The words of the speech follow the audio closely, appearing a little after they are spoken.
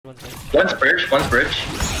one's mid. One's bridge, one's bridge.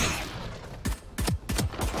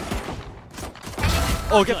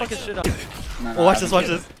 Oh, get fucking shit up. No, Oh, watch this, watch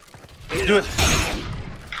this. Do it.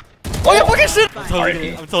 Oh, yeah, fucking shit! I'm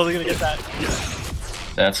totally gonna get that.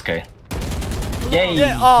 That's okay. Yay!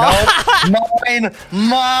 Yeah, oh. No,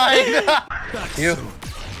 mine! You.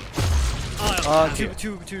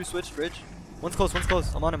 Two switch bridge. One's close, one's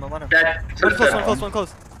close. I'm on him, I'm on him. Dead. One close, one close, one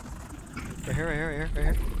close. Right here, right here, right here,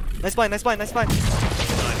 right here. Nice blind, nice blind, nice blind.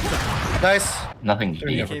 Nice. Nothing.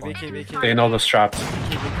 BK. They know the straps.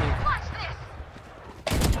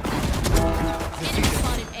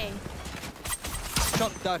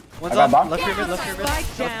 One's I up, got bomb. left pyramid, left pyramid.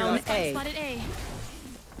 Spike down A.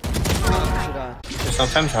 They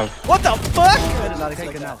sometimes have What the fuck? I did not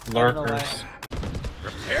expect that. lurkers.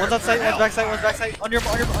 One's on site, one's back site, one's back site. On your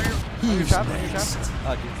trap, on your trap. Oh,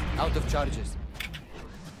 jeez. Out of charges.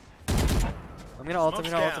 I'm gonna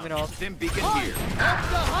ult. Dim beacon here.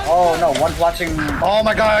 Oh no, one's watching. Oh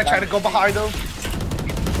my god, I tried to go behind him.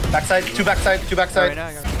 Backside, two backside, two backside. Right now,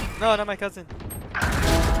 I got it. No, not my cousin.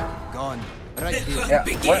 Gone. Right here.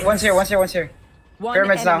 Yeah, one's here, one's here, one's here. One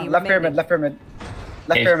Pyramids now, enemy left remaining. pyramid, left pyramid.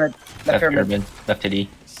 Left Hey, pyramid, left Left pyramid. pyramid. Left titty.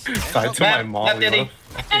 Tied to my mom. Left titty.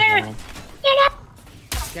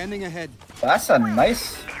 Scanning ahead. That's a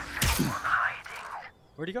nice.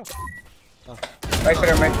 Where'd he go? Right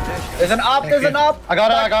pyramid. There's an op, there's an op. I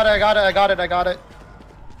got it, I got it, I got it, I got it, I got it.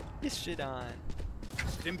 Get shit on.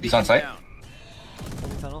 Dim He's on beacon site. down.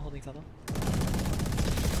 Holding tunnel.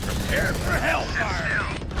 Prepare for hellfire.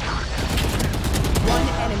 One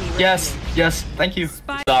enemy Yes, remaining. yes, thank you.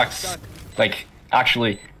 Sucks. Like,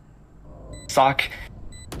 actually. Suck.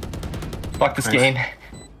 Fuck this Nice. game.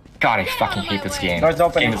 God, I fucking hate this game. Door's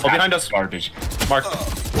open. Game is Oh, behind absolute us. garbage. Mark.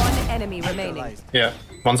 One enemy remaining. Yeah.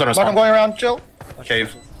 One's on our Mark, I'm spawn. going around, chill.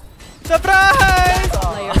 Cave. Surprise!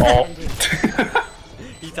 Player Oh. standing.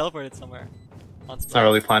 He teleported somewhere. On It's not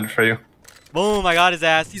really planned for you. Boom, I got his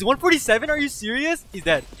ass. He's 147, are you serious? He's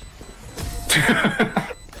dead.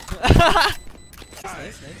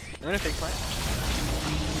 Nice. You want a fake plant?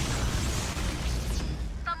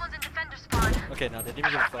 Someone's in defender spawn. Okay, no, they didn't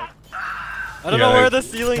even give a fuck. I don't Yeah, know where they- the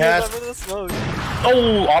ceiling Yes. is. I'm in the smoke.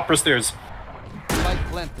 Oh, opera stairs. Spike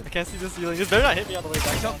planted. I can't see the ceiling. This better not hit me on the way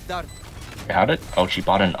back. Shot dart. How did? Oh, she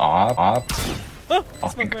bought an op. Oh, Oh,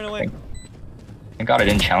 smoke ran away. Thank God I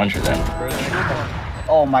didn't challenge her then.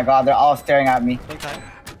 Oh my god, they're all staring at me. Take time.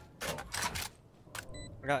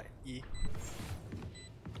 I got E.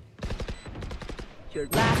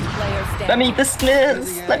 Last player standing. Let me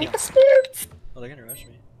dismiss. Let me dismiss. Oh, they're gonna rush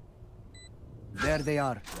me. There they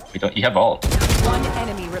are. We don't. You have ult. One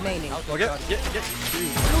enemy remaining. Oh, get.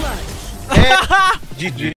 GG.